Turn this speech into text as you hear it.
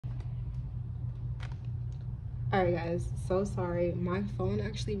All right, guys, so sorry. My phone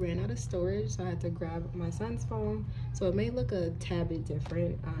actually ran out of storage, so I had to grab my son's phone. So it may look a tad bit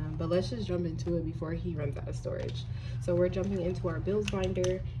different, but let's just jump into it before he runs out of storage. So we're jumping into our bills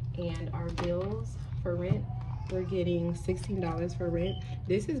binder, and our bills for rent, we're getting $16 for rent.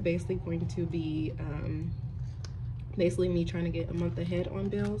 This is basically going to be basically me trying to get a month ahead on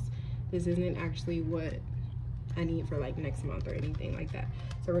bills. This isn't actually what I need for like next month or anything like that.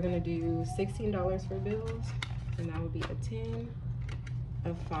 So we're gonna do $16 for bills, and that would be a 10,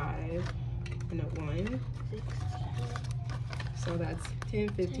 a 5, and a 1. So that's 10,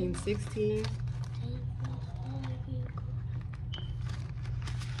 15, 16.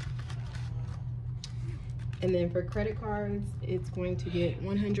 And then for credit cards, it's going to get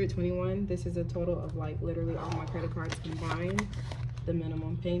 121. This is a total of like literally all my credit cards combined, the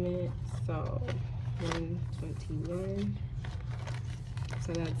minimum payment. So 121.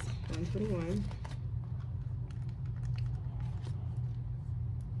 So that's 121.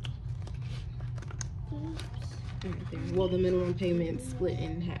 Right there. Well, the minimum payment split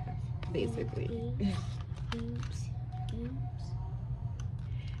in half, basically.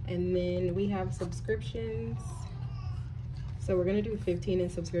 And then we have subscriptions. So we're gonna do 15 in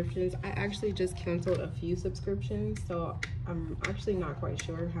subscriptions. I actually just canceled a few subscriptions, so I'm actually not quite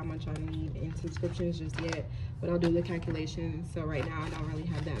sure how much I need in subscriptions just yet, but I'll do the calculation. So right now I don't really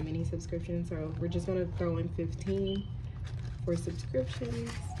have that many subscriptions, so we're just gonna throw in 15 for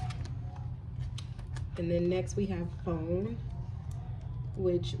subscriptions. And then next we have phone,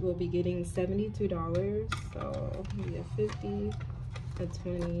 which will be getting $72. So we have 50, a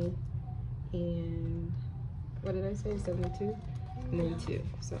 20, and what did I say, 72? And then 2,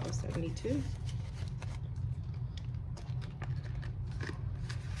 so 72.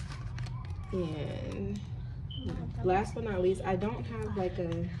 And last but not least, I don't have like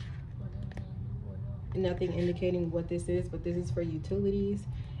nothing indicating what this is, but this is for utilities,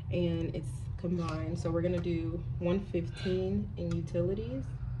 and it's combined. So we're gonna do 115 in utilities.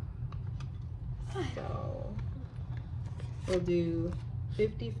 So we'll do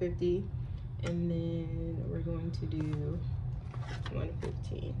 50, 50, and then we're going to do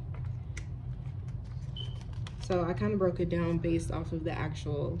 115. So I kind of broke it down based off of the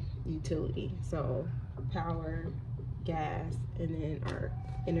actual utility. So power, gas, and then our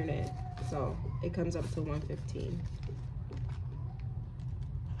internet. So it comes up to 115.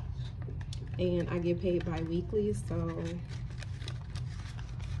 And I get paid bi-weekly, so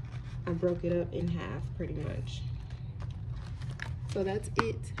I broke it up in half pretty much. So that's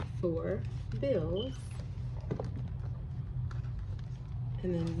it for bills.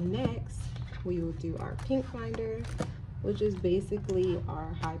 And then next, we will do our pink binder, which is basically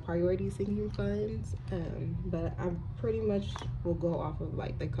our high priority sinking funds. But I pretty much will go off of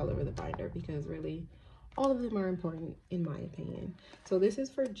like the color of the binder because really all of them are important in my opinion. So this is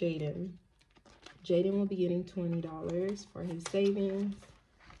for Jaden. Jaden will be getting $20 for his savings.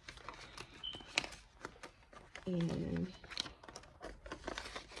 And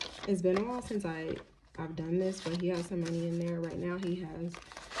it's been a while since I've done this, but he has some money in there. Right now he has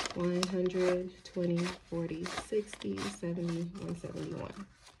 100, 20, 40, 60, 70, 171.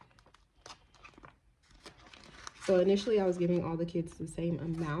 So initially I was giving all the kids the same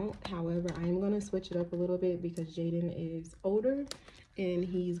amount. However, I am going to switch it up a little bit because Jaden is older and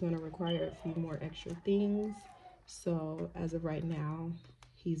he's going to require a few more extra things. So as of right now,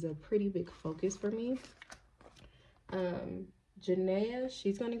 he's a pretty big focus for me. Janaea,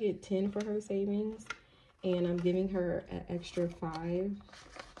 she's going to get 10 for her savings, and I'm giving her an extra 5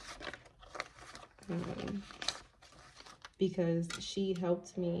 because she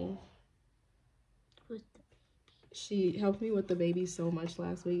helped me with the baby so much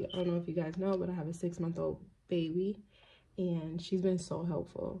last week. I don't know if you guys know, but I have a 6-month-old baby, and she's been so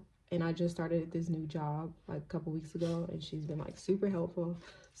helpful. And I just started this new job like a couple weeks ago, and she's been like super helpful.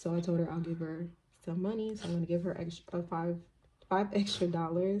 So I told her I'll give her some money, so I'm going to give her extra five extra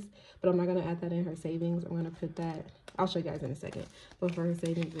dollars, but I'm not going to add that in her savings. I'm going to put that, I'll show you guys in a second, but for her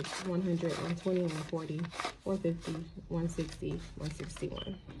savings it's 100, 120, 140, 150, 160,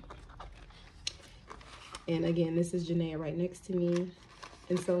 161. And again, this is Janaea right next to me,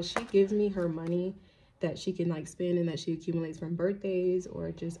 and so she gives me her money that she can like spend and that she accumulates from birthdays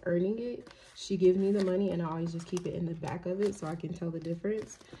or just earning it. She gives me the money, and I always just keep it in the back of it so I can tell the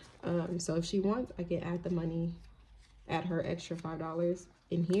difference. So if she wants, I can add the money, add her extra $5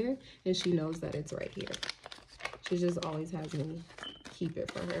 in here, and she knows that it's right here. She just always has me keep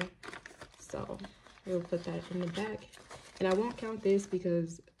it for her. So we'll put that in the back, and I won't count this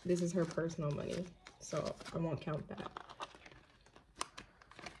because this is her personal money, so I won't count that.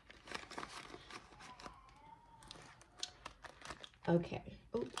 Okay.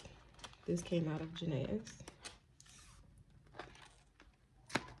 Oh, this came out of Janae's.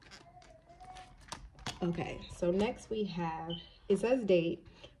 Okay, so next we have, it says date,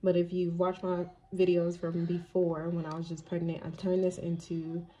 but if you've watched my videos from before when I was just pregnant, I turned this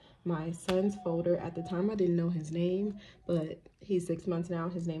into my son's folder. At the time I didn't know his name, but he's 6 months now.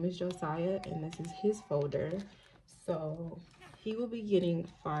 His name is Josiah, and this is his folder. So he will be getting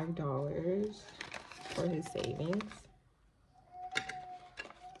 $5 for his savings.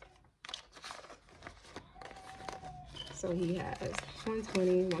 So he has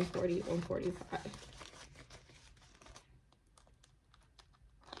 120, 140, 145.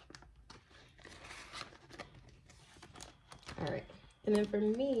 All right, and then for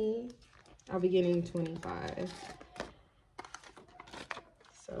me, I'll be getting 25.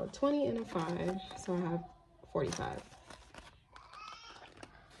 So 20 and a 5, so I have 45.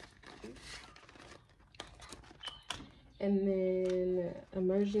 And then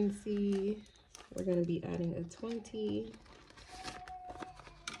emergency, we're gonna be adding a 20.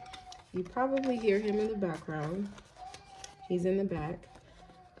 You probably hear him in the background. He's in the back.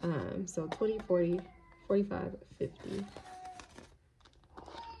 So 20, 40, 45, 50.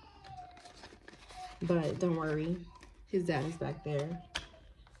 But don't worry, his dad is back there,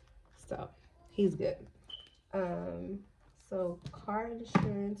 so he's good. So car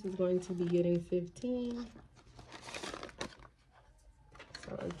insurance is going to be getting 15.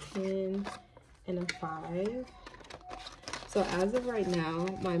 So a 10 and a 5. So as of right now,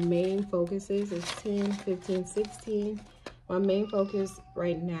 my main focuses is 10, 15, 16. My main focus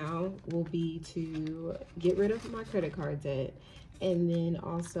right now will be to get rid of my credit card debt, and then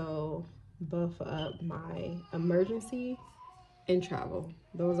also buff up my emergency and travel.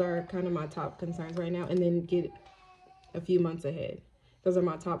 Those are kind of my top concerns right now, and then get a few months ahead. Those are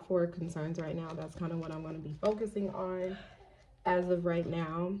my top 4 concerns right now. That's kind of what I'm going to be focusing on as of right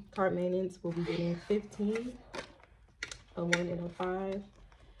now. Card maintenance will be getting 15, a 1 and a 5.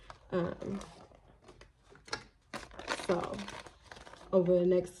 So over the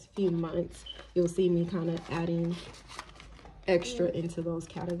next few months, you'll see me kind of adding extra into those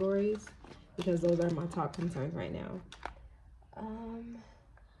categories, because those are my top concerns right now.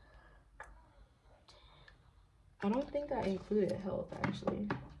 I don't think I included health, actually.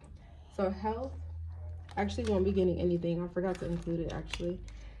 So health, actually won't be getting anything. I forgot to include it, actually.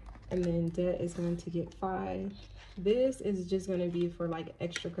 And then debt is going to get 5. This is just going to be for like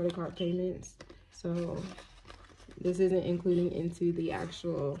extra credit card payments. So this isn't including into the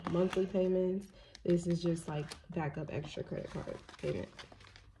actual monthly payments. This is just like backup extra credit card payment.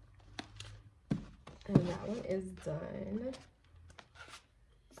 And that one is done.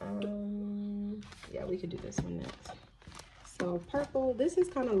 Yeah, we could do this one next. So purple, this is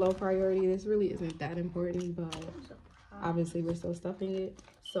kind of low priority. This really isn't that important, but obviously we're still stuffing it.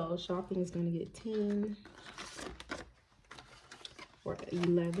 So shopping is going to get 10 or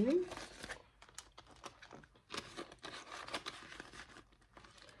 11.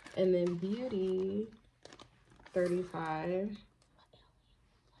 And then beauty, 35.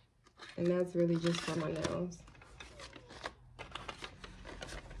 And that's really just for my nails.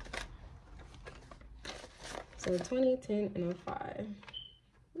 So 20, 10, and a 5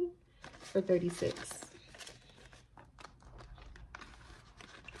 for 36.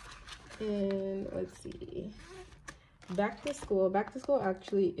 And let's see. Back to school. Back to school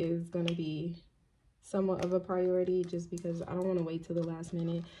actually is going to be somewhat of a priority, just because I don't want to wait till the last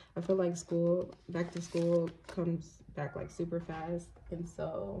minute. I feel like back to school comes back like super fast, and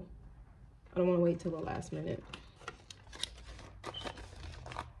so I don't want to wait till the last minute,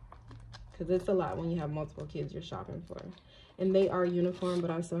 because it's a lot when you have multiple kids you're shopping for. And they are uniform,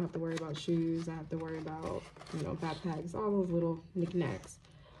 but I still have to worry about shoes. I have to worry about, you know, backpacks, all those little knickknacks.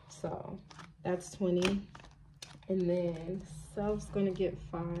 So that's 20. And then self's gonna get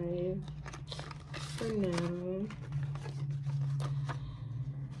 5 for now.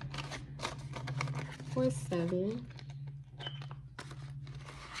 For 7.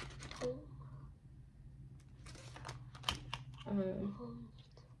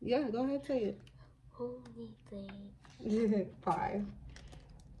 Yeah, go ahead, say it. Holy thing. 5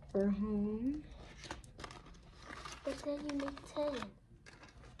 for home. But then you make 10.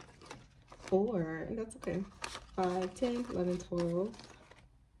 4, that's okay. 5, 10, 11, 12.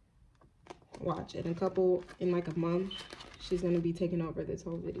 Watch, in like a month, she's gonna be taking over this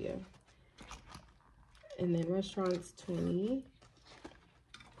whole video. And then restaurants, 20.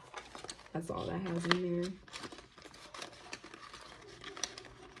 That's all that has in there.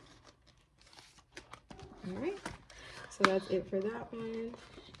 All right, so that's it for that one.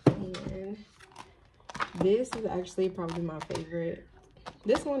 And this is actually probably my favorite.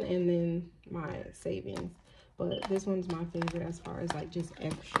 This one and then my savings. But this one's my favorite as far as like just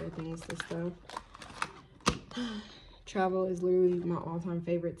extra things to stuff. Travel is literally my all-time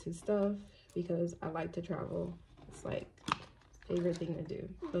favorite to stuff because I like to travel. It's like favorite thing to do.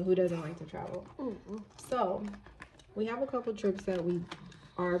 But who doesn't like to travel? So we have a couple trips that we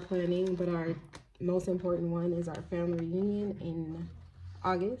are planning, but our most important one is our family reunion in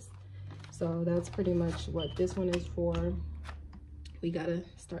August. So that's pretty much what this one is for. We gotta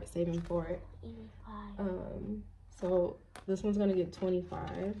start saving for it. 85. So this one's gonna get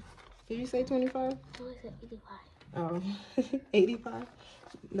 25. Did you say 25? No, I said 85. Oh, 85.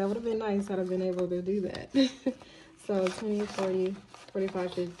 That would have been nice had I been able to do that. So 20, 40,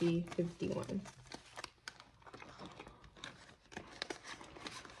 45, 50, 51.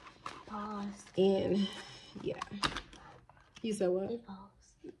 Pause. And yeah. You said what? It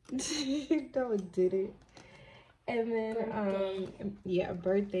paused. No, it didn't. And then Birthday. yeah,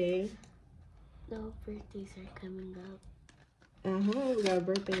 birthday. No, birthdays are coming up. We got a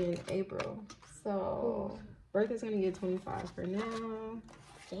birthday in April. So birthday's gonna get 25 for now.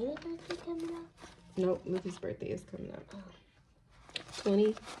 Jada's birthday coming up? Nope, Lucas' birthday is coming up.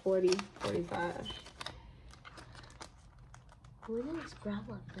 20, 40, 45. When is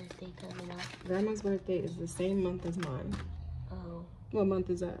Grandma's birthday coming up? Grandma's birthday is the same month as mine. Oh, What month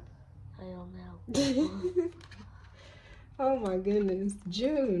is that? I don't know. Oh my goodness,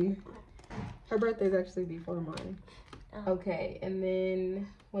 June. Her birthday's actually before mine. Oh. Okay, and then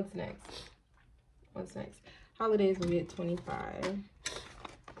what's next? What's next? Holidays will get 25.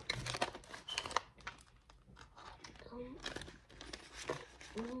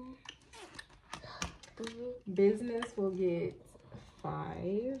 Business will get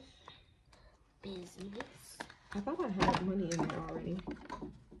 5. Business. I thought I had money in there already.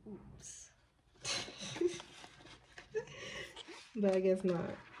 Oops. But I guess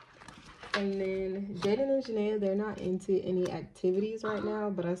not. And then Jaden and Janaea, they're not into any activities right now,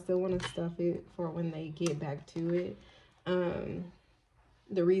 but I still want to stuff it for when they get back to it.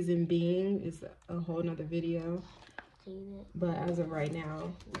 The reason being is a whole nother video. But as of right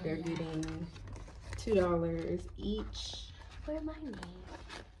now, they're getting $2 each Where's my name?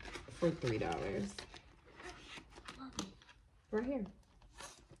 for $3. Mommy. Right here.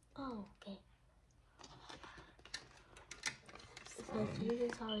 Oh, okay. So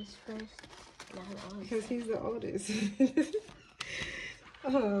Jesus always first, not always. Because he's the oldest.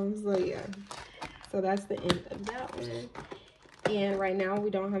 So yeah. So that's the end of that one. And right now we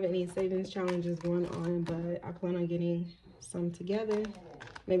don't have any savings challenges going on, but I plan on getting some together.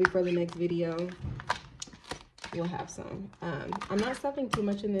 Maybe for the next video, we'll have some. I'm not stuffing too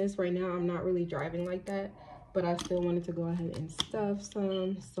much in this right now. I'm not really driving like that, but I still wanted to go ahead and stuff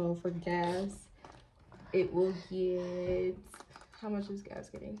some. So for gas, it will get, how much is gas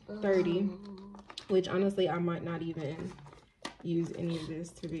getting? 30, which honestly, I might not even use any of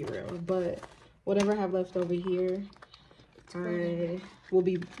this to be real, but whatever I have left over here, I will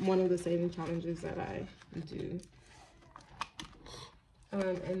be one of the saving challenges that I do.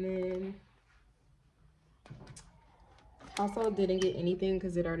 And then also didn't get anything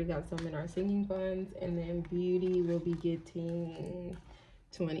because it already got some in our sinking funds. And then beauty will be getting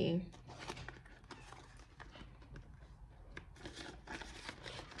 20.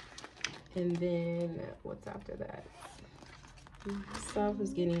 And then what's after that? Stuff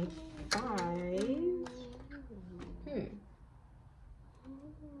is getting 5.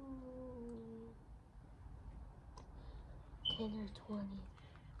 10 or 20.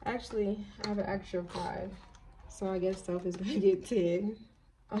 Actually, I have an extra 5. So I guess stuff is gonna get 10.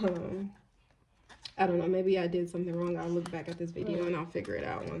 I don't know, maybe I did something wrong. I'll look back at this video and I'll figure it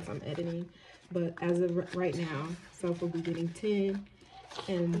out once I'm editing. But as of right now, stuff will be getting 10.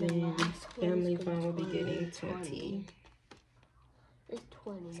 And then family fun will be getting 20. It's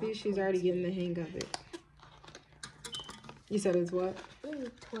 20. See, she's already getting the hang of it. You said it's what?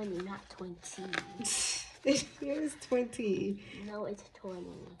 It's 20, not 20. It is 20. No, it's 20.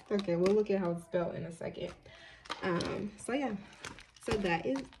 Okay, we'll look at how it's spelled in a second. So yeah, so that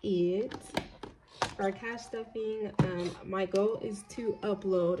is it for our cash stuffing. My goal is to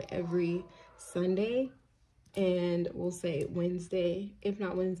upload every Sunday, and we'll say Wednesday, if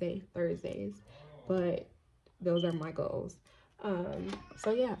not Wednesday, Thursdays, but those are my goals.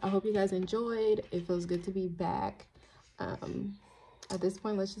 So yeah, I hope you guys enjoyed. It feels good to be back. At this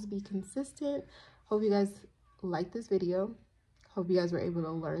point, let's just be consistent. Hope you guys liked this video. Hope you guys were able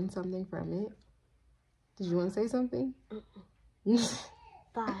to learn something from it. Did you want to say something?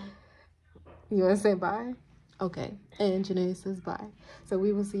 Bye. You want to say bye? Okay, and Janae says bye. So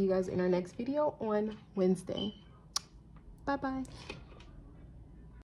we will see you guys in our next video on Wednesday. Bye bye.